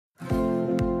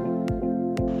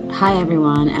Hi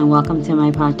everyone, and welcome to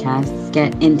my podcast,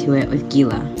 Get Into It with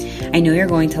Gila. I know you're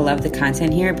going to love the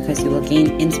content here because you will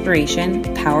gain inspiration,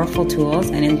 powerful tools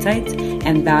and insights,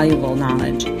 and valuable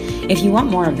knowledge. If you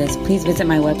want more of this, please visit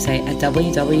my website at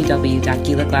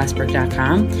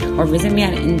www.gilaglassberg.com or visit me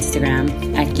on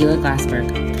Instagram at Gila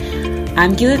Glassberg.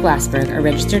 I'm Gila Glassberg, a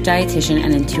registered dietitian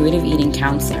and intuitive eating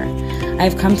counselor. I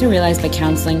have come to realize by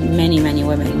counseling many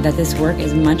women that this work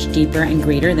is much deeper and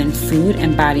greater than food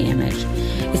and body image.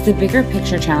 It's the bigger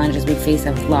picture challenges we face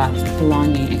of love,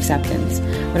 belonging, acceptance,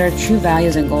 what our true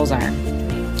values and goals are,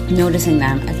 noticing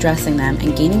them, addressing them,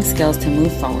 and gaining skills to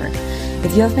move forward.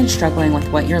 If you have been struggling with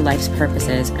what your life's purpose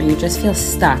is, or you just feel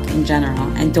stuck in general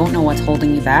and don't know what's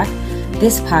holding you back,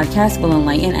 this podcast will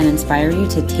enlighten and inspire you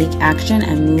to take action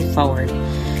and move forward.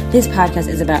 This podcast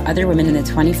is about other women in the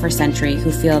 21st century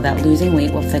who feel that losing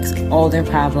weight will fix all their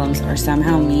problems or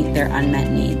somehow meet their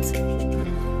unmet needs.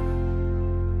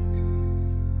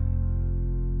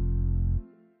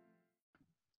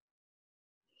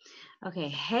 Okay,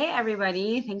 hey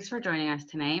everybody. Thanks for joining us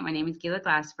tonight. My name is Gila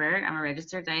Glassberg. I'm a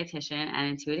registered dietitian and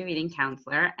intuitive eating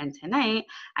counselor. And tonight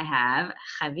I have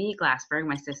Chavi Glassberg,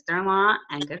 my sister-in-law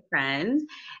and good friend,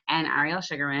 and Ariel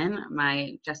Sugarman,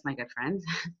 my good friend.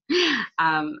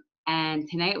 And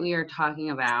tonight we are talking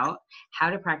about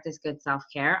how to practice good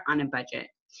self-care on a budget.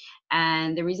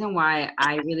 And the reason why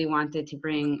I really wanted to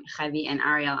bring Chavi and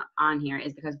Ariel on here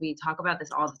is because we talk about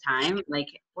this all the time. Like,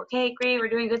 okay, great, we're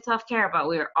doing good self-care, but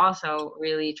we're also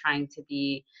really trying to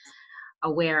be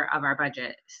aware of our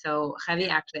budget. So Chavi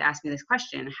actually asked me this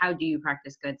question: how do you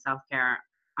practice good self-care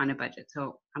on a budget?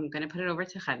 So I'm going to put it over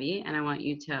to Chavi, and I want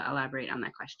you to elaborate on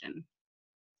that question.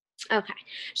 Okay,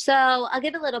 so I'll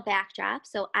give a little backdrop.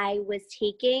 So I was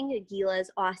taking Gila's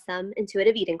awesome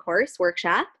intuitive eating course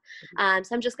workshop.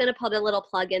 So I'm just going to put a little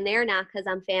plug in there, not because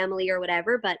I'm family or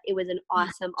whatever, but it was an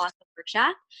awesome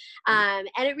workshop. And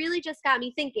it really just got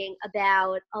me thinking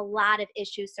about a lot of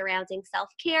issues surrounding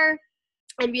self-care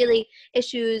and really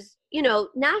issues,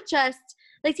 not just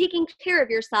like taking care of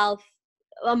yourself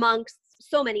amongst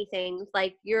so many things,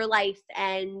 like your life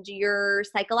and your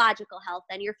psychological health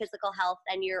and your physical health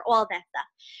and your all that stuff.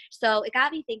 So it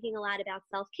got me thinking a lot about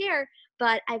self-care,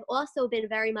 but I've also been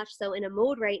very much so in a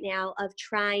mode right now of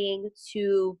trying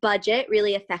to budget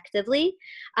really effectively.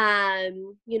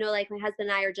 Like my husband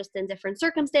and I are just in different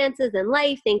circumstances in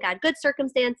life, thank God, good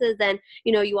circumstances. And,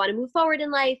 you want to move forward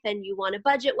in life and you want to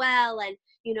budget well. And,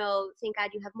 thank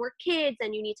God you have more kids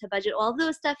and you need to budget all of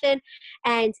those stuff in.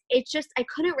 And it just, I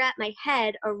couldn't wrap my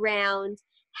head around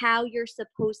how you're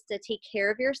supposed to take care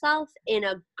of yourself in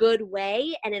a good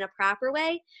way and in a proper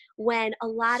way, when a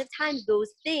lot of times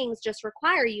those things just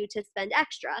require you to spend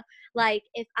extra. Like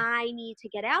if I need to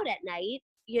get out at night,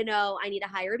 I need to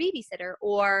hire a babysitter,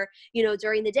 or,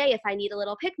 during the day, if I need a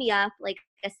little pick me up, like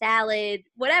a salad,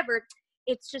 whatever,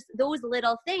 it's just those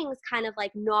little things kind of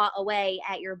like gnaw away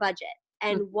at your budget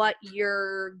and what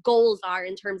your goals are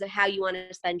in terms of how you want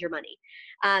to spend your money.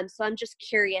 So I'm just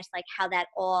curious, like how that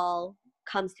all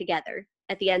comes together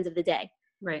at the end of the day.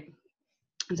 Right.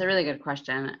 It's a really good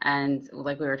question. And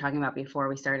like we were talking about before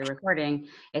we started recording,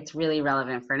 it's really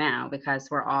relevant for now because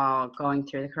we're all going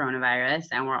through the coronavirus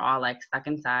and we're all like stuck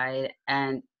inside.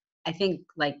 And I think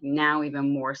like now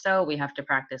even more so, we have to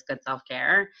practice good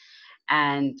self-care,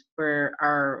 and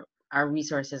our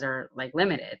resources are like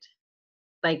limited.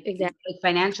 Like, Exactly. like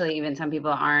financially, even some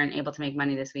people aren't able to make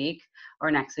money this week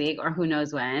or next week or who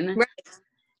knows when. Right.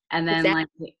 And then Exactly.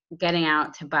 like getting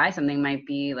out to buy something might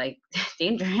be like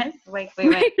dangerous. Like we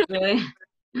might really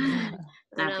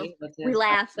not be able to. We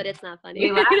laugh, but it's not funny.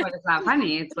 We laugh, but it's not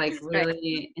funny. It's like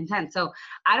really intense. So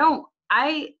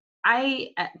I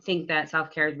think that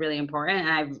self-care is really important, and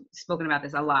I've spoken about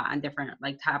this a lot on different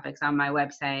like topics on my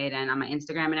website and on my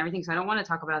Instagram and everything. So I don't want to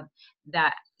talk about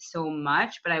that so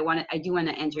much, but I do want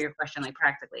to answer your question like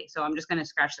practically. So I'm just going to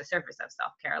scratch the surface of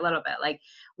self-care a little bit. Like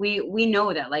we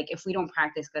know that like if we don't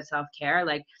practice good self-care,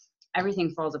 like everything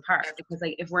falls apart, because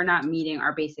like if we're not meeting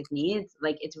our basic needs,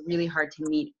 like it's really hard to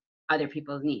meet other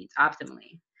people's needs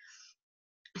optimally.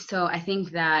 So I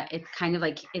think that it's kind of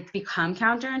like it's become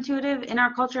counterintuitive in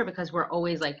our culture because we're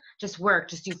always like just work,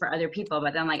 just do for other people,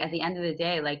 but then like at the end of the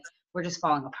day, like we're just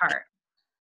falling apart.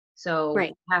 So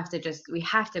Right. we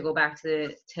have to go back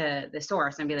to the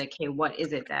source and be like, hey, what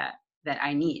is it that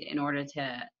I need in order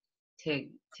to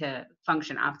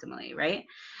function optimally, right?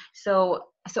 So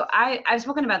I've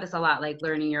spoken about this a lot, like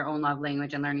learning your own love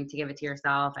language and learning to give it to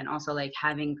yourself, and also like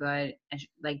having good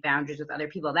like boundaries with other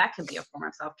people. That could be a form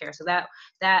of self-care. So that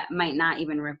might not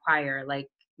even require like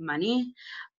money,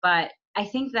 but I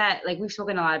think that, like, we've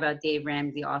spoken a lot about Dave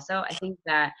Ramsey also. I think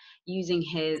that using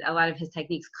a lot of his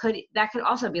techniques could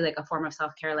also be like a form of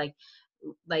self-care, like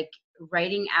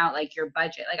writing out like your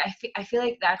budget. Like I feel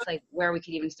like that's like where we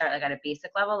could even start, like at a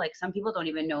basic level. Like some people don't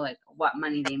even know like what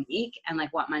money they make and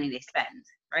like what money they spend,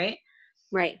 right?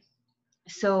 Right.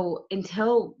 So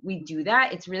until we do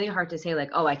that, it's really hard to say like,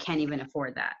 oh, I can't even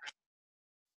afford that.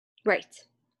 Right.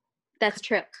 That's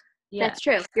true. Yeah. That's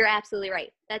true. You're absolutely right.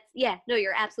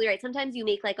 You're absolutely right. Sometimes you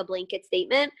make like a blanket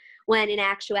statement when in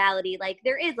actuality, like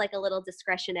there is like a little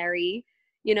discretionary,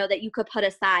 that you could put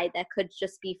aside that could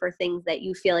just be for things that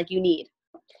you feel like you need.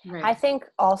 Right. I think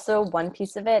also one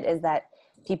piece of it is that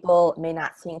people may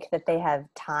not think that they have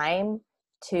time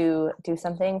to do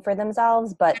something for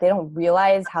themselves, but they don't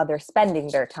realize how they're spending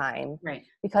their time. Right.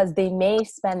 Because they may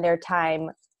spend their time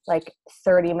like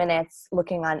 30 minutes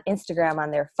looking on Instagram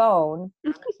on their phone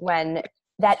when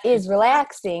that is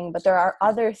relaxing, but there are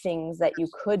other things that you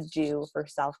could do for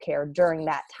self-care during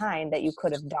that time that you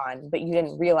could have done, but you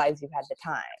didn't realize you had the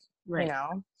time, Right.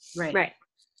 Right. Right.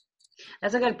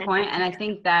 That's a good point. And I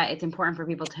think that it's important for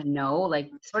people to know, like,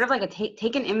 sort of like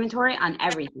take an inventory on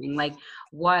everything, like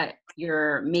what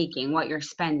you're making, what you're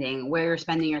spending, where you're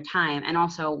spending your time, and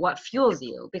also what fuels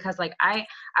you. Because like I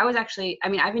was actually, I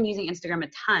mean, I've been using Instagram a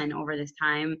ton over this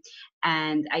time.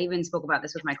 And I even spoke about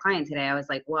this with my client today. I was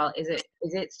like, well, is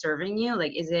it serving you?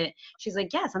 Like, she's like,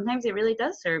 yeah, sometimes it really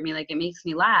does serve me. Like, it makes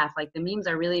me laugh. Like the memes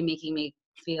are really making me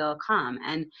feel calm.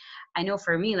 And I know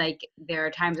for me, like there are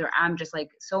times where I'm just like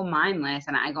so mindless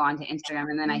and I go onto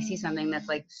Instagram and then I see something that's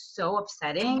like so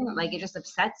upsetting, like it just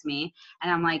upsets me.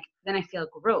 And I'm like, then I feel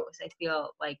gross. I feel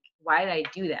like, why did I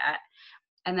do that?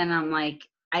 And then I'm like,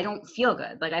 I don't feel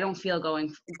good. Like I don't feel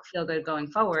good going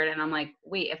forward. And I'm like,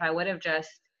 wait, if I would have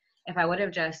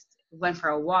just went for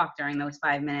a walk during those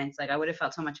 5 minutes, like I would have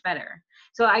felt so much better.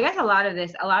 So I guess a lot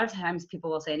of times people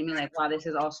will say to me like, wow, this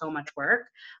is all so much work.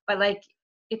 But like,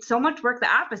 it's so much work the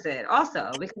opposite also,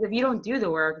 because if you don't do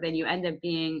the work, then you end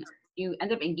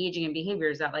up engaging in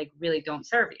behaviors that like really don't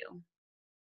serve you.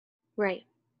 Right.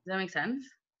 Does that make sense?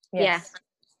 Yes. Yeah.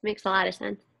 Makes a lot of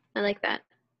sense. I like that.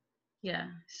 Yeah.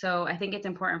 So I think it's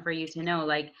important for you to know,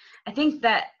 like, I think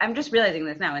that I'm just realizing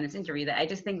this now in this interview, that I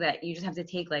just think that you just have to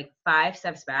take like 5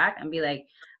 steps back and be like,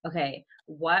 okay,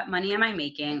 what money am I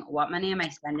making? What money am I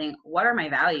spending? What are my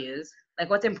values? Like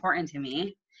what's important to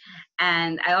me?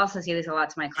 And I also say this a lot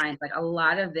to my clients, like a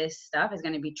lot of this stuff is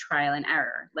going to be trial and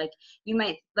error. Like you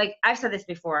might, like I've said this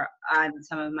before on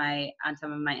some of my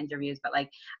interviews, but like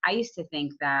I used to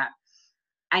think that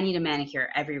I need a manicure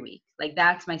every week. Like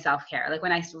that's my self-care. Like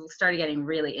when I started getting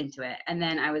really into it, and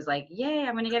then I was like, yay,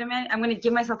 I'm going to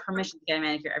give myself permission to get a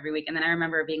manicure every week. And then I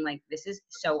remember being like, this is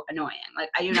so annoying. Like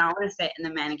I do not want to sit in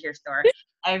the manicure store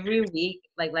every week,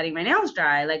 like letting my nails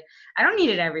dry. Like I don't need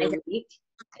it every week.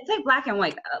 It's like black and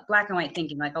white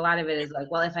thinking. Like a lot of it is like,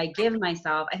 well, if I give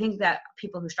myself, I think that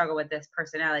people who struggle with this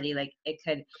personality, like it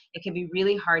could be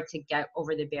really hard to get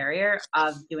over the barrier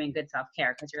of doing good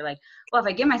self-care, because you're like, well, if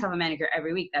I give myself a manicure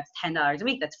every week, that's $10 a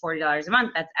week, that's $40 a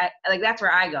month. That's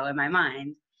where I go in my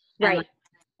mind. And right. Like,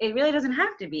 it really doesn't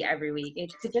have to be every week.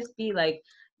 It could just be like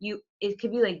it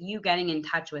could be like you getting in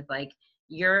touch with like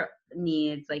your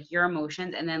needs, like your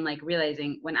emotions, and then like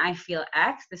realizing when I feel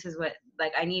X, this is what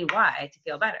like I need Y to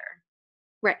feel better.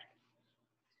 Right.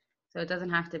 So it doesn't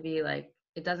have to be like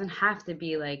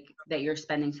that you're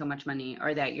spending so much money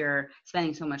or that you're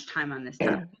spending so much time on this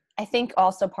stuff. I think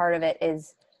also part of it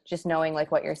is just knowing,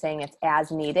 like what you're saying, it's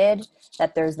as needed,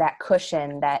 that there's that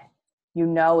cushion that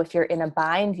if you're in a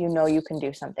bind, you can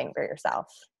do something for yourself.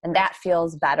 And that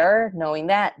feels better knowing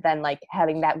that than like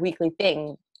having that weekly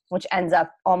thing, which ends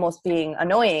up almost being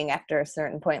annoying after a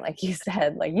certain point. Like you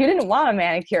said, like you didn't want a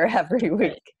manicure every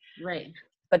week. Right.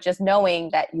 But just knowing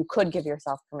that you could give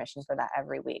yourself permission for that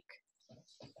every week.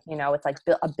 It's like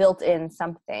a built-in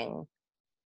something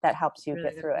that helps you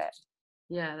get through it.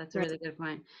 Yeah, that's a really good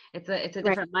point. It's a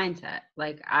different mindset.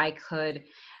 Like I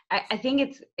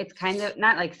think it's kind of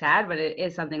not like sad, but it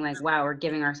is something like, wow, we're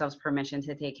giving ourselves permission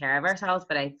to take care of ourselves.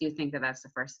 But I do think that that's the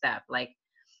first step. Like,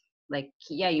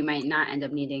 yeah, you might not end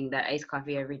up needing that iced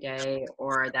coffee every day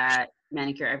or that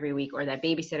manicure every week or that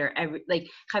babysitter like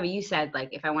Javi, you said, like,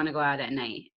 if I want to go out at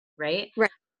night, right? Right.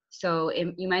 So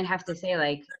you might have to say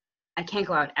like, I can't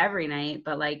go out every night,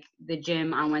 but like the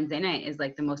gym on Wednesday night is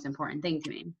like the most important thing to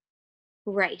me.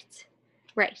 Right.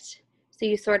 So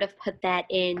you sort of put that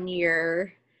in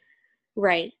your,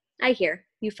 right. I hear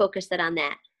you focus it on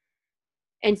that.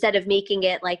 Instead of making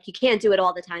it like you can't do it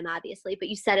all the time, obviously, but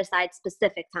you set aside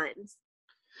specific times.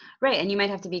 Right. And you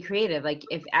might have to be creative. Like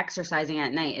if exercising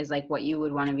at night is like what you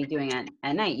would want to be doing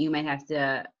at night, you might have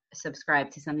to subscribe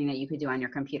to something that you could do on your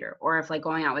computer. Or if like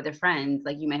going out with a friend,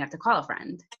 like you might have to call a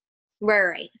friend.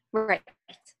 Right.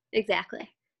 Exactly.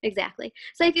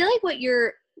 So I feel like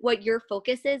what your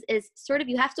focus is sort of,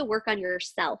 you have to work on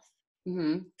yourself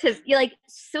to you like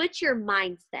switch your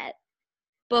mindset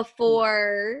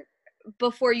before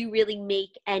you really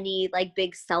make any like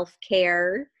big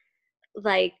self-care,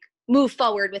 like move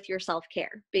forward with your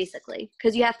self-care, basically,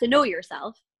 because you have to know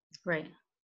yourself. Right.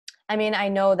 I mean, I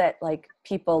know that like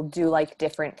people do like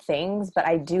different things, but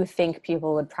I do think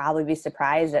people would probably be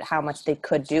surprised at how much they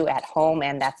could do at home,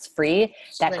 and that's free,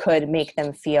 that could make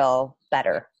them feel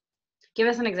better. Give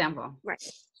us an example. Right.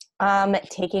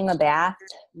 Taking a bath,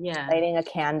 Yeah. lighting a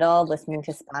candle, listening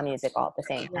to spa music all at the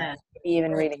same time, maybe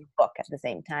even reading a book at the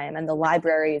same time, and the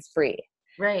library is free.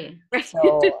 Right.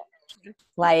 So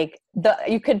like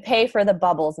you could pay for the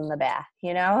bubbles in the bath,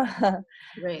 you know?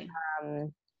 Right.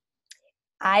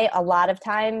 A lot of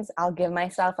times I'll give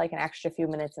myself like an extra few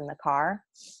minutes in the car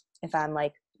if I'm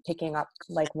like picking up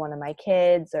like one of my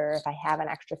kids, or if I have an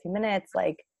extra few minutes,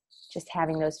 like just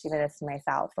having those few minutes to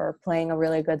myself, or playing a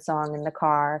really good song in the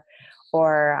car.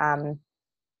 Or I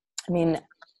mean,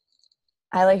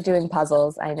 I like doing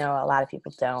puzzles. I know a lot of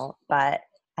people don't, but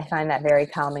I find that very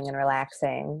calming and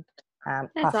relaxing.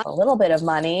 Costs a little bit of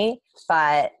money,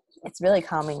 but it's really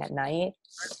calming at night.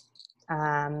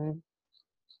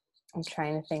 I'm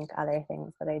trying to think other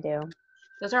things that I do.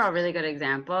 Those are all really good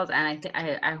examples, and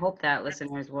I hope that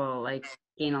listeners will like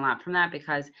gain a lot from that,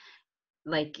 because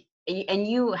like, and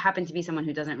you happen to be someone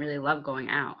who doesn't really love going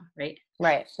out, right?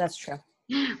 Right, that's true.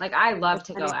 Like I love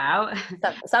to go out.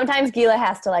 Sometimes Gila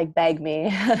has to like beg me.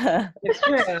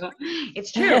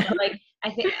 It's true. But like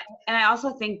I think, and I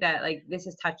also think that like this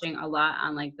is touching a lot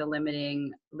on like the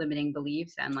limiting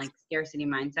beliefs and like scarcity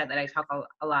mindset that I talk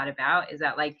a lot about, is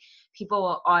that like people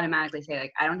will automatically say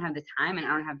like, I don't have the time and I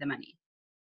don't have the money,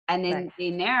 and then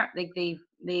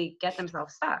they get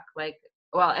themselves stuck. Like,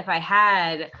 well, if I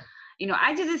had,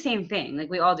 I did the same thing. Like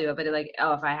we all do it, but like,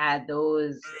 oh, if I had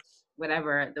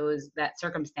that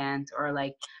circumstance, or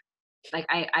like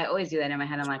I always do that in my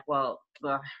head. I'm like, well,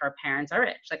 her parents are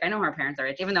rich. Like I know her parents are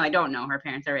rich, even though I don't know her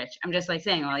parents are rich. I'm just like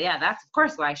saying, well, yeah, that's of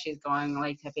course why she's going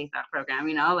like to face that program,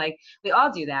 like we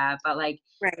all do that. But like,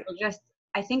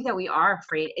 I think that we are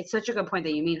afraid. It's such a good point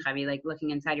that you made, Javi, like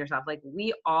looking inside yourself. Like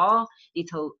we all need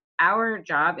to, our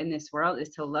job in this world is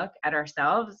to look at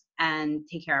ourselves and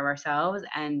take care of ourselves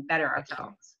and better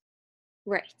ourselves.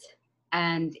 Right.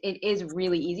 And it is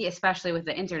really easy, especially with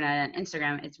the internet and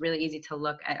Instagram. It's really easy to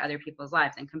look at other people's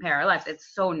lives and compare our lives.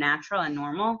 It's so natural and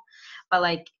normal. But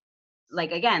like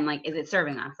again, like, is it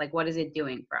serving us? Like, what is it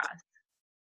doing for us?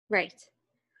 Right.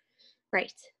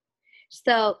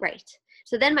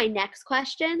 So then my next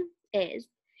question is,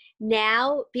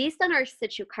 now based on our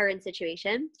current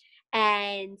situation,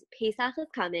 and Pesach is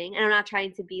coming, and I'm not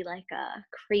trying to be like a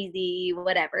crazy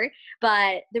whatever,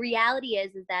 but the reality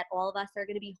is that all of us are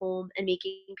going to be home and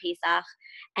making Pesach,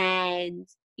 and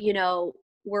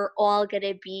we're all going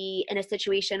to be in a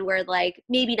situation where like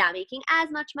maybe not making as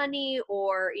much money,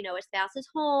 or a spouse is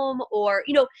home, or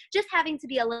just having to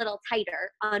be a little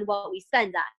tighter on what we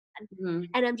spend on. Mm-hmm.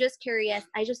 And I'm just curious,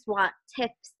 I just want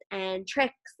tips and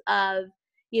tricks of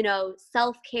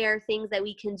self-care, things that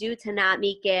we can do to not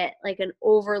make it like an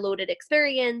overloaded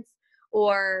experience,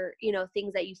 or,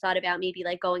 things that you thought about maybe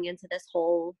like going into this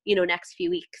whole, next few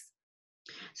weeks.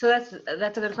 So that's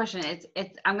a good question.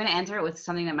 I'm going to answer it with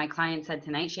something that my client said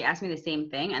tonight. She asked me the same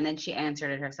thing, and then she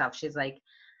answered it herself. She's like,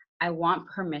 I want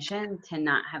permission to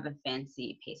not have a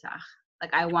fancy Pesach.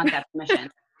 Like, I want that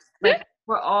permission. Like,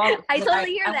 we're all, I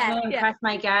totally hear that. I want to impress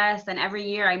my guests, and every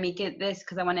year I make it this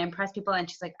because I want to impress people. And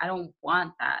she's like, I don't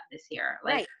want that this year.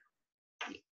 Like,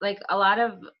 like a lot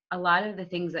of the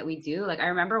things that we do. Like I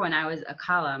remember when I was a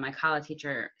Kala, my Kala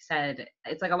teacher said,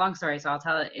 it's like a long story, so I'll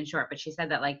tell it in short, but she said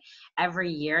that like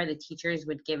every year the teachers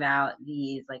would give out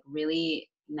these like really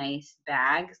nice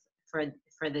bags for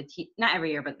not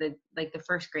every year, but the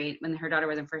first grade, when her daughter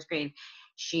was in first grade,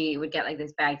 she would get like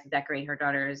this bag to decorate her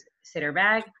daughter's sitter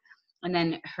bag. And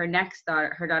then her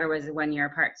daughter was 1 year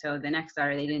apart. So the next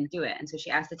daughter, they didn't do it. And so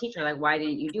she asked the teacher, like, why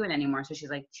didn't you do it anymore? So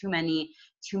she's like, too many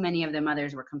of the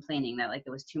mothers were complaining that like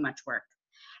there was too much work.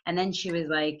 And then she was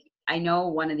like, I know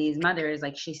one of these mothers,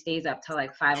 like she stays up till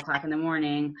like 5 o'clock in the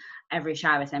morning every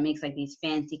Shabbos and makes like these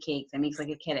fancy cakes and makes like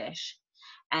a kiddush.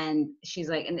 And she's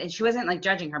like, and she wasn't like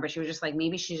judging her, but she was just like,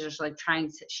 maybe she's just like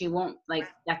she won't like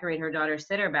decorate her daughter's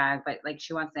sitter bag, but like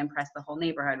she wants to impress the whole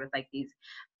neighborhood with like these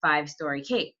 5-story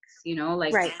cakes,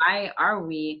 like why are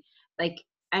we like,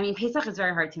 I mean, Pesach is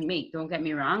very hard to make, don't get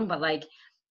me wrong, but like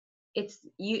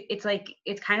it's like,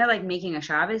 it's kind of like making a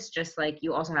Shabbos, just like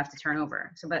you also have to turn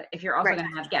over. So, but if you're also Right. going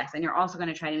to have guests and you're also going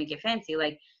to try to make it fancy,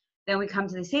 like then we come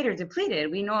to the Seder depleted.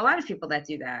 We know a lot of people that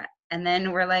do that. And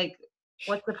then we're like,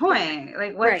 what's the point?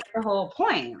 Like, what's Right. the whole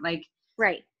point? Like,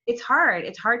 Right. it's hard.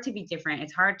 It's hard to be different.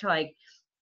 It's hard to like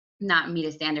not meet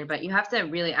a standard, but you have to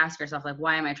really ask yourself, like,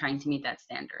 why am I trying to meet that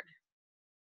standard?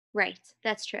 Right.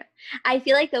 That's true. I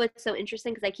feel like though it's so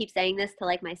interesting because I keep saying this to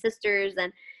like my sisters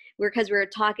and because we're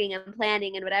talking and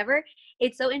planning and whatever.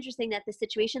 It's so interesting that the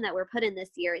situation that we're put in this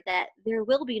year, that there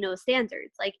will be no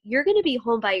standards. Like you're going to be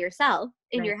home by yourself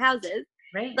in Right. your houses.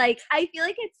 Right. Like I feel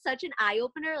like it's such an eye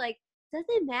opener. Like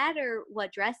doesn't matter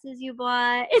what dresses you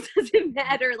bought. It doesn't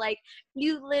matter. Like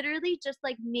you literally just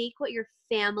like make what your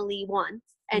family wants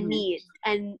and Mhm. needs,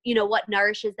 and you know what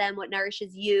nourishes them, what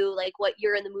nourishes you, like what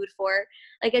you're in the mood for.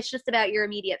 Like it's just about your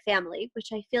immediate family, which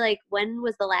I feel like when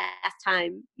was the last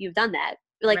time you've done that?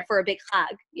 Like Right. for a big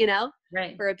hug, you know,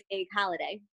 Right. for a big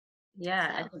holiday.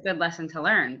 Yeah, So it's a good lesson to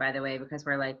learn, by the way, because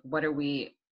we're like, what are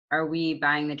we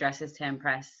buying the dresses to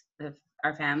impress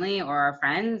our family or our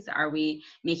friends? Are we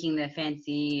making the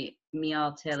fancy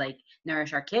meal to like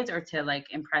nourish our kids or to like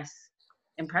impress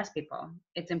people?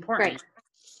 It's important.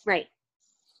 right.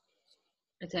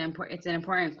 It's an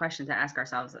important question to ask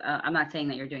ourselves. I'm not saying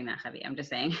that you're doing that, Javi. I'm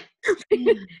just saying.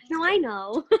 No, I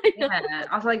know. Yeah.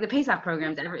 Also, like the Pesach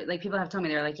programs, like people have told me,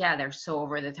 they're like, yeah, they're so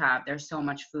over the top. There's so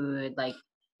much food.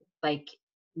 Like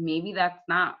maybe that's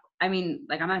not. I mean,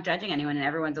 like I'm not judging anyone, and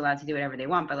everyone's allowed to do whatever they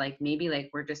want. But like maybe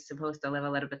like we're just supposed to live a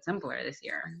little bit simpler this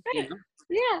year. You know?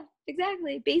 Yeah,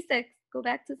 exactly. Basics. Go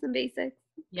back to some basics.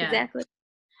 Yeah. Exactly.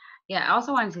 Yeah. I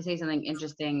also wanted to say something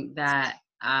interesting that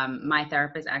my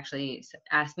therapist actually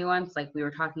asked me once. Like we were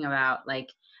talking about like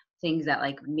things that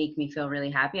like make me feel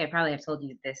really happy. I probably have told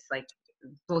you this like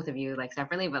both of you like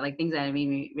separately, but like things that made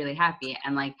me really happy.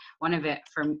 And like one of it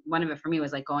for me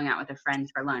was like going out with a friend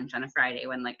for lunch on a Friday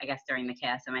when like I guess during the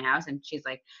chaos in my house, and she's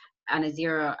like on a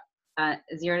 0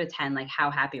 to 10, like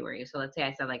how happy were you? So let's say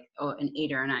I said like, oh, an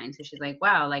 8 or a 9. So she's like,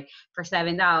 wow, like for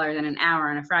 $7 and an hour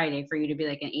on a Friday for you to be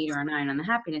like an 8 or a 9 on the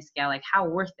happiness scale, like how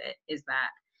worth it is that?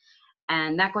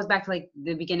 And that goes back to like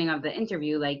the beginning of the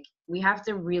interview. Like we have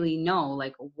to really know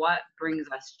like what brings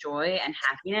us joy and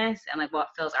happiness and like what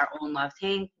fills our own love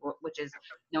tank, which is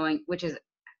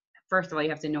first of all, you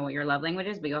have to know what your love language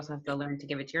is, but you also have to learn to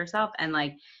give it to yourself. And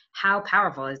like how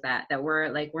powerful is that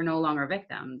we're no longer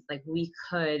victims. Like we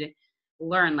could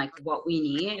learn like what we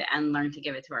need and learn to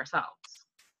give it to ourselves.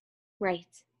 Right.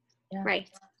 Yeah. Right.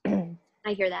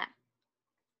 I hear that.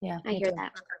 Yeah. I hear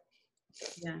that.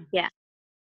 Yeah.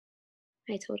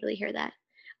 I totally hear that.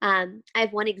 I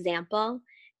have one example.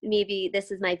 Maybe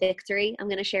this is my victory I'm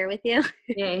going to share with you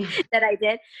Yay. that I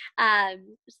did.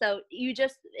 So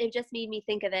it just made me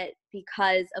think of it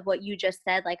because of what you just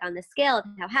said, like on the scale of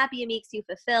how happy it makes you,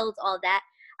 fulfilled, all that.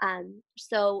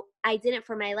 So I did it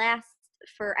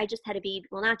I just had a baby,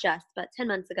 well, not just, but 10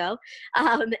 months ago.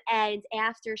 And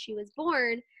after she was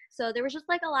born, so there was just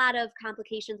like a lot of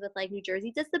complications with like New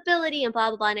Jersey disability and blah,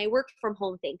 blah, blah. And I worked from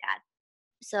home, thank God.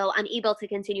 So I'm able to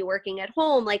continue working at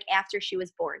home like after she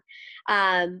was born.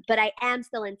 But I am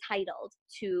still entitled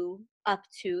to up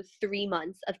to 3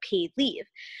 months of paid leave.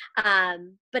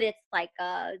 But it's like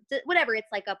whatever,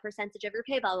 it's like a percentage of your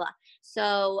pay, blah, blah, blah.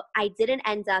 So I didn't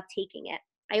end up taking it.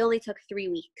 I only took 3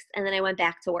 weeks and then I went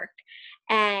back to work.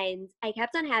 And I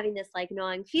kept on having this like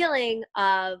gnawing feeling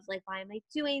of like, why am I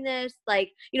doing this?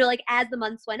 Like, you know, like as the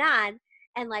months went on,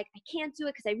 and like I can't do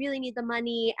it because I really need the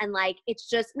money, and like it's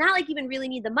just not like even really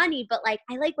need the money, but like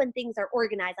I like when things are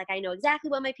organized. Like I know exactly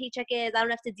what my paycheck is. I don't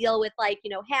have to deal with like, you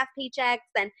know, half paychecks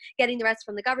and getting the rest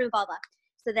from the government, blah, blah.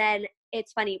 So then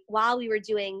it's funny, while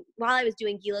I was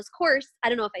doing Gila's course, I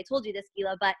don't know if I told you this,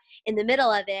 Gila, but in the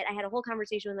middle of it, I had a whole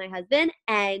conversation with my husband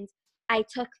and I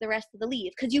took the rest of the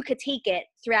leave because you could take it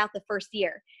throughout the first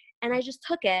year. And I just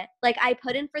took it. Like I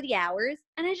put in for the hours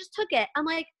and I just took it. I'm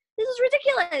like, this is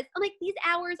ridiculous. I'm like, these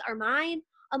hours are mine.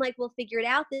 I'm like, we'll figure it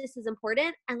out. This is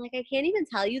important. And like, I can't even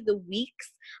tell you the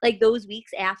weeks, like those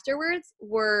weeks afterwards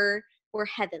were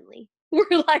heavenly. Were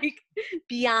like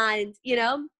beyond, you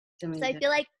know? So I feel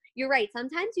like you're right.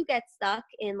 Sometimes you get stuck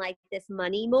in like this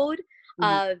money mode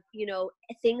of, you know,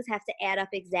 things have to add up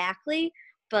exactly.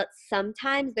 But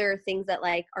sometimes there are things that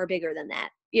like are bigger than that,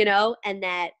 you know, and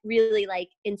that really like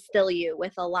instill you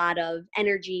with a lot of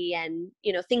energy and,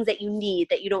 you know, things that you need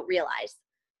that you don't realize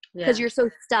because you're so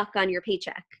stuck on your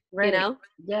paycheck, right. You know?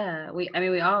 Yeah. We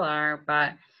all are,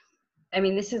 but I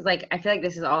mean, this is like, I feel like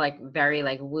this is all like very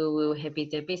like woo woo hippy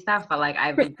dippy stuff, but like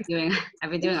I've been doing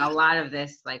a lot of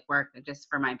this like work just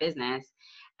for my business.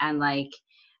 And like,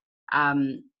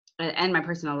 and my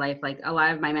personal life, like a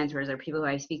lot of my mentors or people who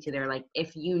I speak to, they're like,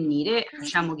 if you need it,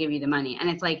 Hashem will give you the money. And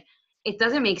it's like, it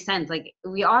doesn't make sense. Like,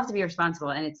 we all have to be responsible,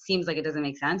 and it seems like it doesn't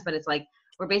make sense, but it's like,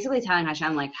 we're basically telling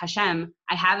Hashem, like, Hashem,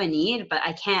 I have a need, but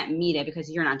I can't meet it because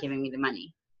you're not giving me the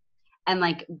money. And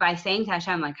like, by saying to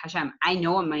Hashem, like, Hashem, I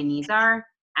know what my needs are.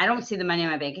 I don't see the money in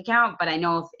my bank account, but I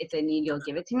know if it's a need, you'll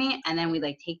give it to me. And then we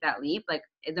like take that leap, like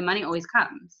the money always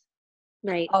comes.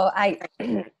 Right. Oh,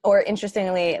 or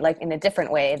interestingly, like in a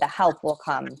different way, the help will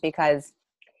come because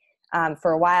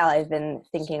for a while I've been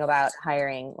thinking about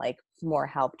hiring like more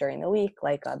help during the week,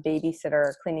 like a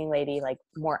babysitter, cleaning lady, like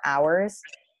more hours.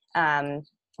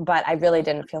 But I really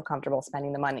didn't feel comfortable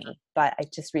spending the money. But I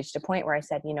just reached a point where I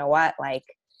said, you know what, like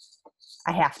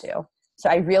I have to. So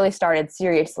I really started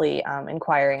seriously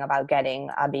inquiring about getting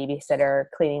a babysitter,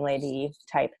 cleaning lady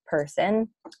type person.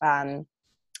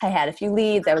 I had a few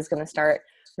leads. I was going to start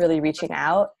really reaching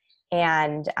out.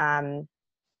 And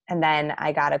then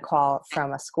I got a call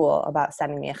from a school about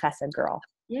sending me a chesed girl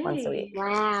once a week.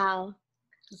 Wow.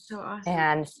 That's so awesome.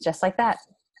 And just like that,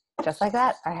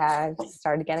 I had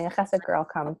started getting a chesed girl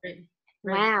come.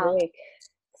 Wow. Week.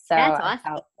 So That's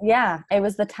awesome. It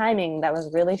was the timing that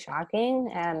was really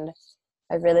shocking. And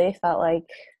I really felt like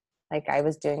I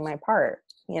was doing my part,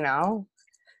 you know?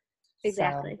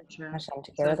 Exactly. So Hashem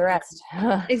took care of the rest.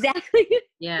 Exactly.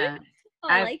 Yeah. Oh,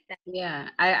 I like that. Yeah.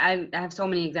 I have so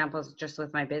many examples just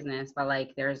with my business, but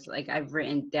like there's like I've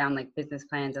written down like business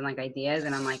plans and like ideas,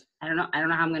 and I'm like, I don't know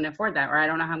how I'm going to afford that, or I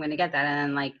don't know how I'm going to get that. And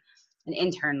then like an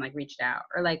intern like reached out,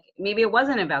 or like maybe it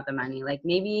wasn't about the money. Like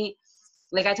maybe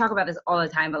like I talk about this all the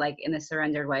time, but like in the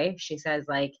surrendered way, she says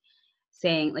like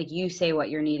saying like you say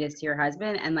what your need is to your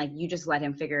husband, and like you just let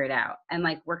him figure it out. And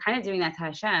like we're kind of doing that to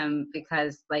Hashem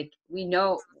because like we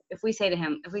know if we say to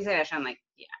Hashem like,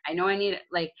 yeah, I know I need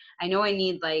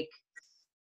like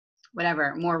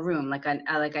whatever more room, like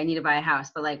I need to buy a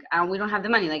house, but like we don't have the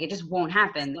money, like it just won't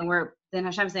happen. Then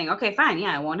Hashem's saying, okay, fine,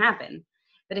 yeah, it won't happen.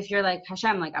 But if you're like,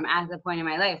 Hashem, like I'm at the point in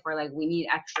my life where like we need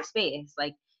extra space,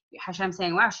 like Hashem's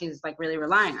saying, wow, she's like really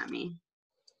relying on me.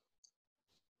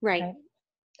 Right.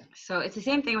 So it's the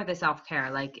same thing with the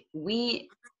self-care. Like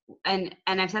and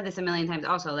I've said this a million times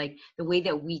also, like the way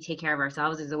that we take care of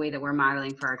ourselves is the way that we're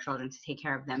modeling for our children to take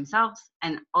care of themselves.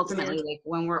 And ultimately, like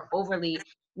when we're overly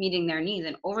meeting their needs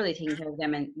and overly taking care of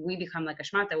them, and we become like a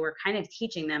shmata, we're kind of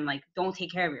teaching them like, don't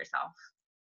take care of yourself.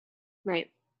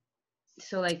 Right.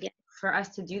 So like for us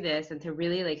to do this and to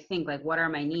really like think like, what are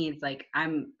my needs? Like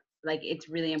I'm like, it's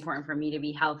really important for me to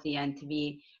be healthy and to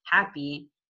be happy.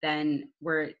 Then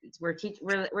we're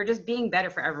just being better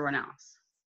for everyone else.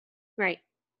 Right.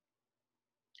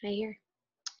 I hear.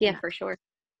 Yeah, for sure.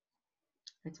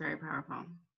 It's very powerful.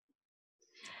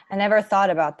 I never thought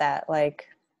about that. Like,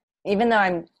 even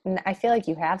though I feel like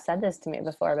you have said this to me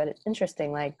before, but it's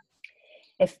interesting. Like,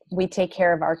 if we take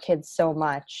care of our kids so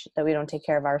much that we don't take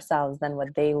care of ourselves, then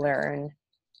what they learn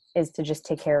is to just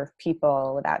take care of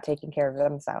people without taking care of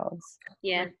themselves.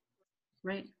 Yeah.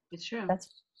 Right. It's true.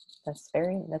 That's a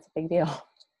big deal.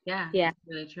 Yeah. Yeah. It's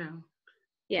really true.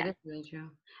 Yeah. It's really true.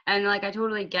 And like, I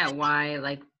totally get why,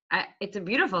 like, it's a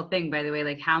beautiful thing, by the way,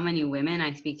 like how many women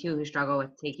I speak to who struggle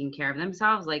with taking care of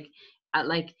themselves, like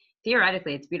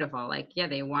theoretically it's beautiful. Like, yeah,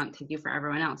 they want to do for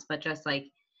everyone else, but just like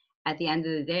at the end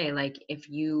of the day, like if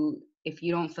you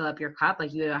don't fill up your cup,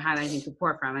 like you don't have anything to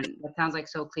pour from. And that sounds like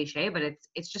so cliche, but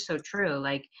it's just so true.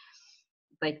 Like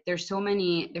there's so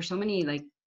many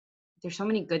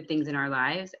good things in our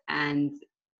lives, and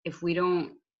if we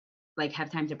don't like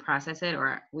have time to process it,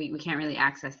 or we can't really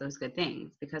access those good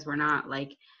things because we're not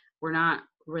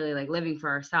really like living for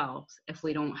ourselves if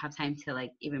we don't have time to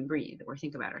like even breathe or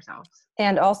think about ourselves.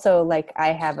 And also, like,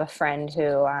 I have a friend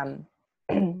who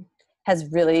has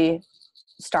really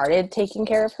started taking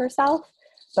care of herself,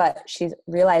 but she's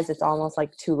realized it's almost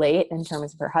like too late in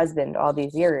terms of her husband. All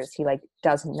these years he like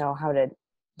doesn't know how to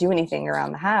do anything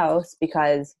around the house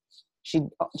because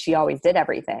she always did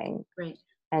everything. Right.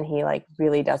 And he like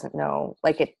really doesn't know.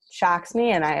 Like, it shocks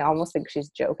me, and I almost think she's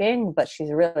joking, but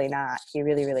she's really not. He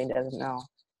really, really doesn't know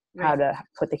how to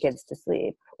put the kids to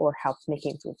sleep or help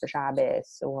making food for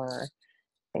Shabbos or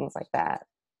things like that.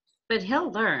 But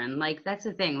he'll learn. Like, that's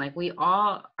the thing. Like, we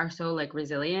all are so like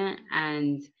resilient,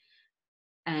 and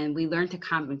we learn to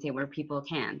compensate where people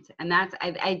can't. And that's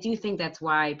I do think that's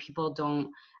why people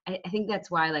don't. I think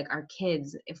that's why like our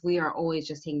kids, if we are always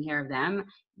just taking care of them,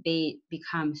 they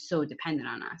become so dependent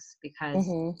on us because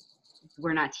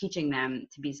we're not teaching them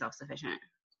to be self-sufficient.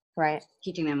 Right.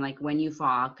 Teaching them like, when you fall,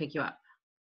 I'll pick you up.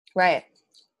 Right.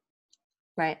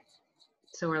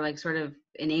 So we're like sort of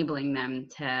enabling them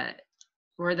to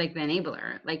we're like the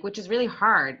enabler, like, which is really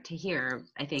hard to hear,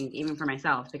 I think, even for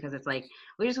myself, because it's like,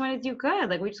 we just want to do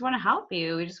good. Like, we just want to help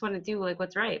you. We just want to do like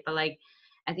what's right. But like,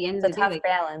 at the end It's of a the day, tough like,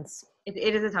 balance.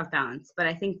 it is a tough balance. But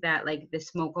I think that like the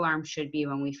smoke alarm should be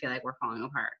when we feel like we're falling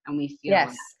apart and we feel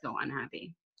Yes. so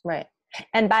unhappy. Right.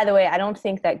 And by the way, I don't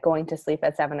think that going to sleep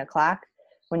at 7:00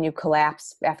 when you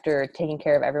collapse after taking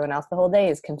care of everyone else the whole day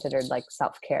is considered like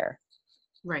self-care.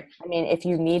 Right. I mean, if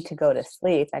you need to go to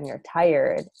sleep and you're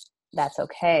tired, that's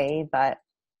okay. But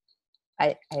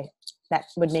I that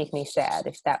would make me sad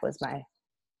if that was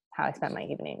how I spent my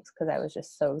evenings, because I was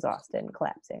just so exhausted and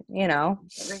collapsing, you know?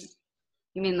 Right.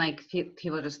 You mean like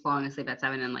people just falling asleep at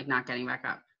 7 and like not getting back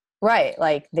up? Right.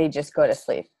 Like they just go to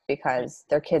sleep because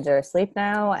their kids are asleep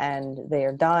now and they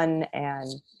are done and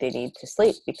they need to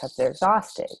sleep because they're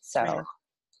exhausted. So Right.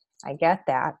 I get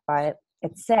that, but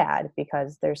it's sad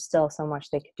because there's still so much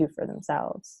they could do for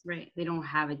themselves. Right. They don't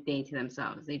have a day to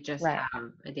themselves. They just Right.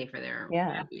 have a day for their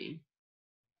Yeah. family.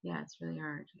 Yeah, it's really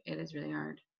hard. It is really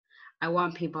hard. I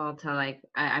want people to like,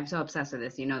 I'm so obsessed with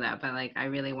this, you know that, but like, I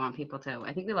really want people to,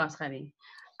 I think we lost Javi.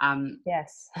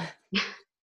 Yes.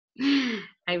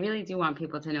 I really do want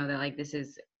people to know that like, this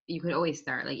is, you could always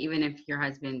start, like, even if your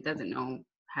husband doesn't know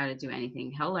how to do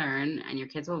anything, he'll learn and your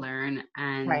kids will learn,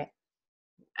 and Right.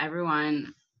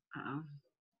 everyone,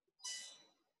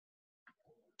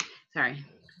 sorry,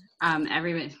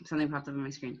 everyone, something popped up on my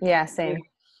screen. Yeah, same.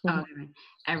 Oh, okay.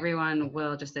 Everyone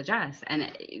will just adjust.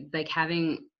 And like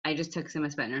I just took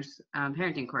Sima Spetner's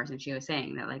parenting course, and she was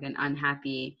saying that like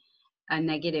a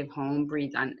negative home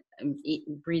breeds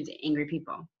angry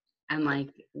people. And like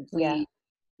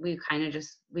we kind of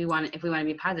just, if we want to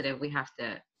be positive, we have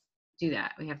to do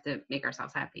that. We have to make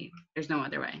ourselves happy. There's no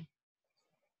other way.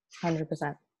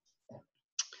 100%.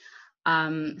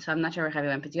 So I'm not sure where Javi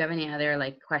went, but do you have any other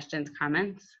like questions,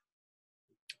 comments?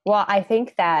 Well, I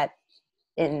think that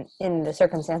in the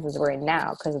circumstances we're in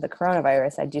now because of the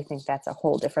coronavirus, I do think that's a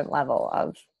whole different level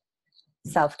of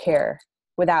self-care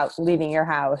without leaving your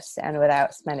house and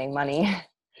without spending money.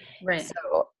 Right.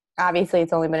 So obviously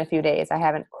it's only been a few days. I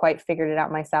haven't quite figured it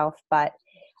out myself, but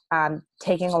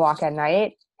taking a walk at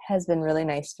night has been really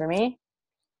nice for me.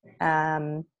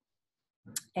 And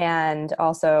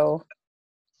also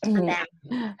I'm back.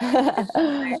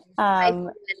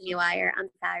 Wire. I'm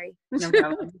sorry. No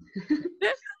problem.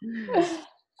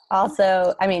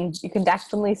 Also, I mean, you can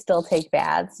definitely still take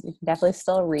baths. You can definitely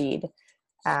still read.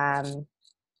 The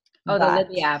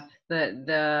Libby app,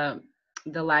 the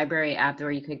library app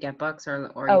where you could get books or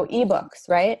ebooks,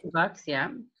 right? Books, yeah.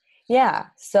 Yeah.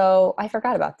 So I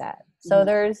forgot about that. So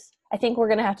I think we're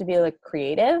gonna have to be like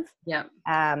creative. Yeah.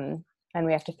 And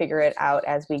we have to figure it out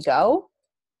as we go.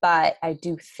 But I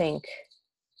do think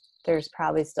there's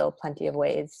probably still plenty of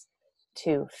ways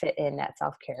to fit in that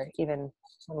self-care, even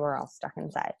when we're all stuck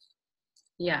inside.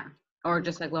 Yeah. Or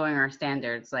just like lowering our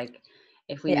standards. Like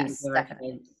if we need to give our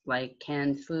kids like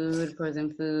canned food,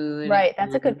 frozen food. Right.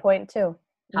 That's a good point too.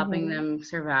 Helping them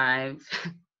survive.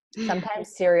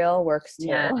 Sometimes cereal works too.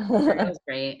 Yeah, cereal's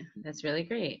great. That's really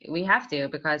great. We have to,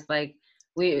 because like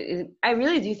I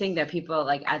really do think that people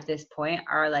like at this point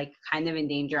are like kind of in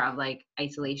danger of like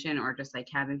isolation or just like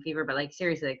cabin fever, but like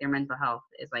seriously, like their mental health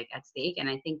is like at stake. And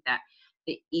I think that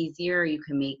the easier you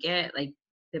can make it, like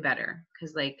the better.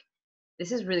 Cause like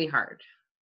this is really hard.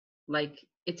 Like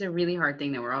it's a really hard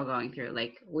thing that we're all going through.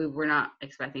 Like we were not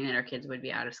expecting that our kids would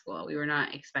be out of school. We were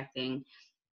not expecting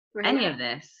any of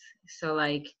this. So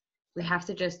like we have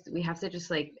to just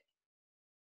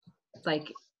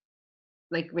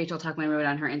like Rachel Tuckman wrote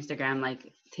on her Instagram,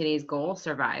 like today's goal,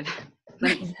 survive.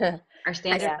 Like our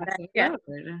standards. Yeah.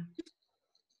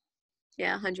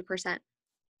 Yeah, 100%.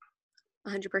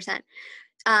 100%.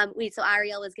 So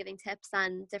Ariel was giving tips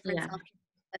on different self-care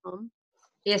at home.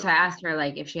 Yeah, so I asked her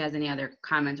like if she has any other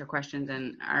comments or questions,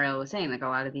 and Ariel was saying like a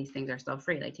lot of these things are still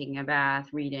free, like taking a bath,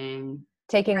 reading,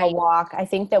 taking a walk. I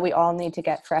think that we all need to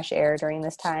get fresh air during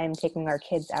this time, taking our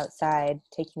kids outside,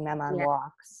 taking them on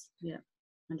walks. Yeah.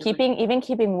 100%.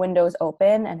 Keeping windows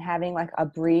open and having like a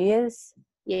breeze.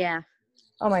 Yeah.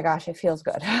 Oh my gosh, it feels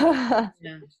good. Yeah.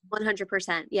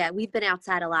 100%. Yeah, we've been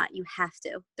outside a lot. You have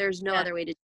to. There's no other way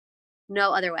to.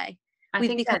 No other way.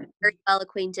 We've become very well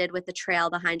acquainted with the trail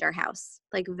behind our house.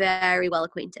 Like very well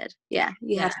acquainted. Yeah,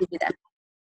 you have to do that.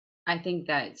 I think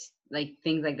that like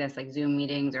things like this, like Zoom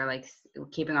meetings or like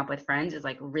keeping up with friends is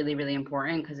like really, really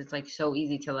important, because it's like so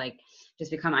easy to like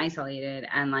just become isolated,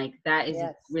 and like that is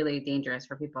really dangerous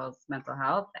for people's mental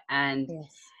health. And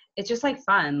it's just like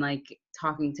fun, like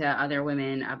talking to other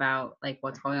women about like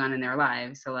what's going on in their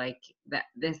lives. So like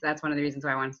that's one of the reasons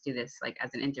why I wanted to do this like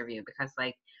as an interview, because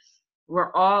like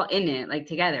we're all in it, like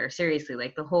together, seriously,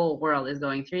 like the whole world is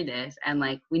going through this, and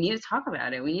like we need to talk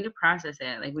about it. We need to process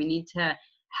it. Like we need to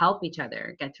help each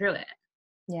other get through it.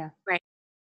 Yeah. Right.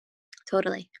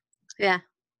 Totally. Yeah.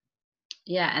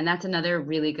 Yeah, and that's another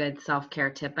really good self-care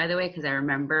tip, by the way, because I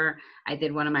remember I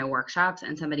did one of my workshops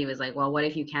and somebody was like, well, what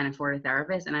if you can't afford a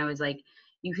therapist? And I was like,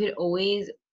 you could always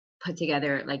put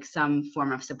together like some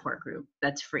form of support group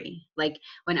that's free. Like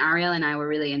when Ariel and I were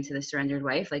really into the surrendered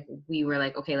wife, like we were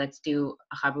like, okay, let's do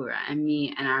a chabura, and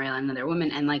me and Ariel and another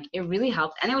woman, and like it really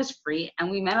helped, and it was free,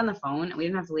 and we met on the phone and we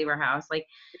didn't have to leave our house. Like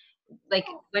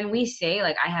when we say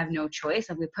like I have no choice,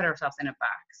 like we put ourselves in a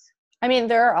box. I mean,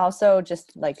 there are also,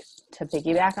 just like to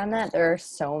piggyback on that, there are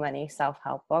so many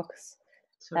self-help books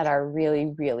that are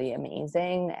really, really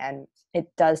amazing. And it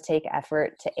does take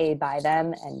effort to A, buy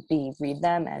them, and B, read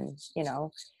them, and, you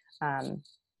know,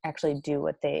 actually do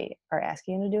what they are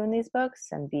asking you to do in these books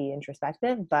and be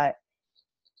introspective. But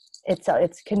it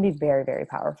can be very, very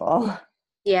powerful.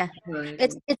 Yeah.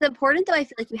 It's important though. I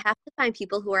feel like you have to find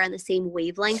people who are on the same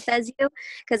wavelength as you,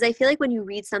 because I feel like when you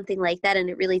read something like that and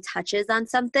it really touches on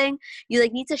something, you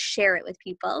like need to share it with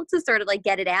people to sort of like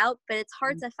get it out. But it's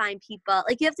hard to find people,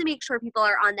 like you have to make sure people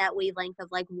are on that wavelength of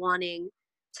like wanting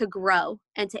to grow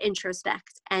and to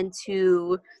introspect and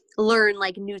to learn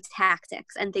like new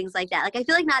tactics and things like that. Like I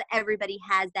feel like not everybody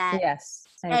has that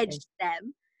edge to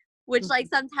them, which like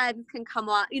sometimes can come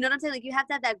off, you know what I'm saying? Like you have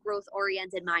to have that growth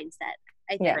oriented mindset,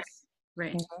 I think. Yes.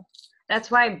 Right.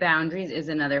 That's why boundaries is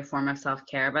another form of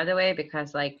self-care, by the way,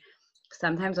 because like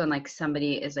sometimes when like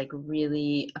somebody is like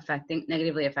really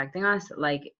negatively affecting us,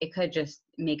 like it could just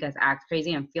make us act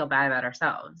crazy and feel bad about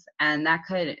ourselves. And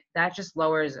that just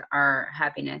lowers our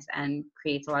happiness and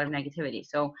creates a lot of negativity.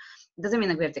 So it doesn't mean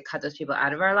like we have to cut those people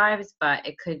out of our lives, but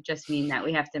it could just mean that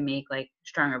we have to make like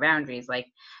stronger boundaries. Like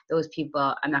those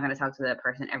people, I'm not going to talk to that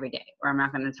person every day, or I'm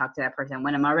not going to talk to that person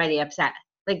when I'm already upset.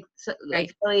 Like, so,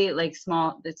 like silly, like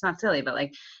small, it's not silly, but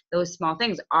like those small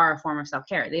things are a form of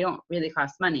self-care. They don't really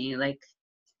cost money. Like,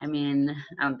 I mean,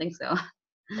 I don't think so.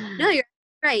 No, you're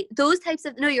right.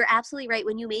 You're absolutely right.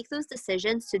 When you make those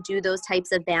decisions to do those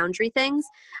types of boundary things,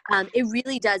 it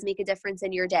really does make a difference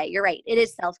in your day. You're right. It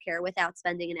is self-care without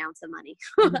spending an ounce of money,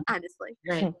 honestly.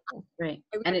 Right.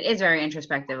 And it is very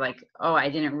introspective. Like, oh, I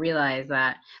didn't realize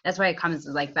that. That's why it comes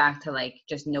like back to like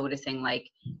just noticing like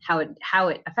how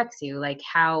it affects you, like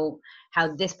how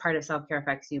this part of self-care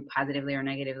affects you positively or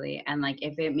negatively. And like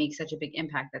if it makes such a big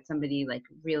impact that somebody like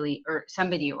really, or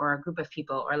somebody or a group of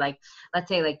people, or like let's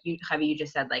say like you, Javi, you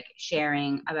just said like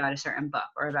sharing about a certain book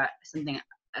or about something,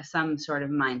 some sort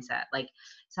of mindset. Like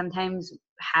sometimes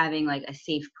having like a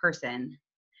safe person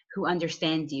who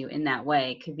understands you in that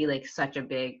way could be like such a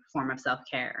big form of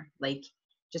self-care. Like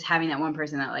just having that one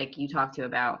person that like you talk to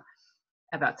about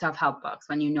self-help books,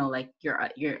 when you know like your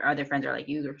other friends are like,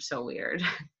 you are so weird.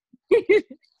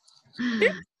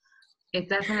 It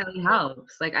definitely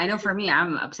helps. Like I know for me,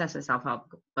 I'm obsessed with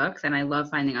self-help books, and I love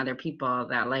finding other people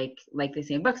that like the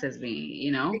same books as me,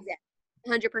 you know? Exactly.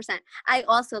 100%. I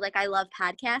also I love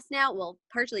podcasts now. Well,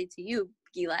 partially to you,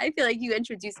 Gila. I feel like you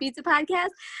introduced me to podcasts.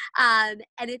 And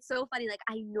it's so funny. Like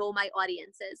I know my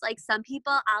audiences. Like some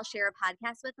people I'll share a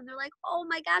podcast with and they're like, oh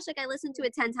my gosh, like I listened to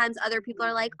it 10 times. Other people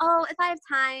are like, oh, if I have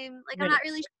time, like I'm not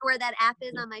really sure where that app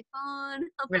is on my phone.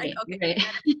 I'm like, okay.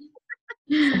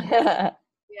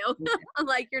 I'm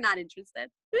like, you're not interested.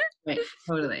 Right.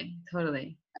 Totally.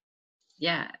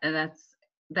 Yeah. And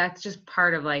that's just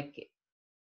part of like,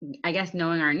 I guess,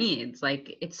 knowing our needs.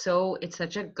 Like it's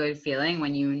such a good feeling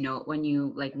when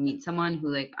you like meet someone who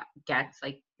like gets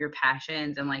like your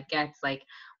passions and like gets like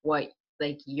what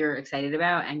like you're excited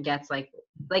about, and gets like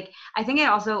I think it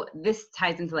also, this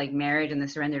ties into like marriage and the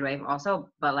surrendered wife also,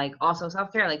 but like also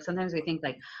self-care. Like sometimes we think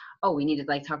like, oh, we need to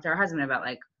like talk to our husband about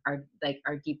like our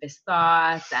deepest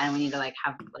thoughts, and we need to like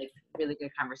have like really good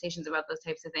conversations about those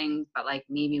types of things, but like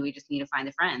maybe we just need to find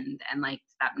a friend and like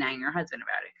stop nagging your husband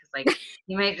about it, because like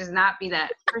you might just not be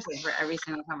that person for every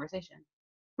single conversation.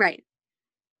 Right.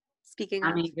 Speaking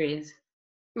of, agrees.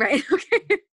 Right.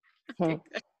 Okay.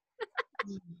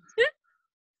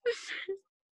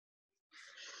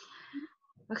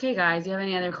 Okay, guys, do you have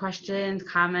any other questions,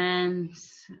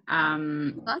 comments,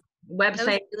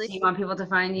 websites you want people to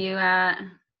find you at?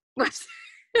 Nope.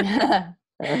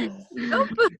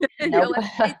 Nope.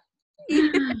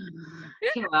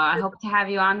 Okay, well, I hope to have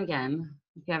you on again.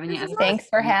 If you have any other Thanks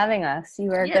for having us. You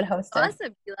were a good host.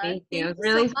 Awesome, Thank you. It was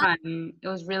really fun. It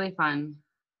was really fun.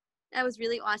 That was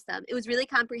really awesome. It was really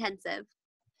comprehensive.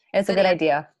 It's a good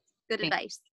idea. Good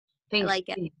advice. Thanks. I like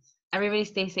it. Everybody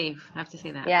stay safe. I have to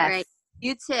say that. Yes. All right.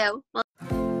 You too. Well-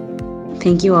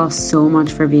 Thank you all so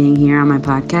much for being here on my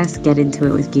podcast, Get Into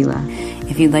It with Gila.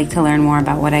 If you'd like to learn more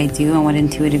about what I do and what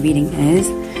intuitive eating is,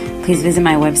 please visit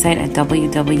my website at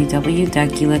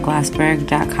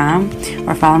www.gilaglassberg.com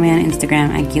or follow me on Instagram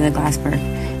at Gila Glassberg.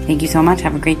 Thank you so much.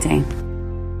 Have a great day.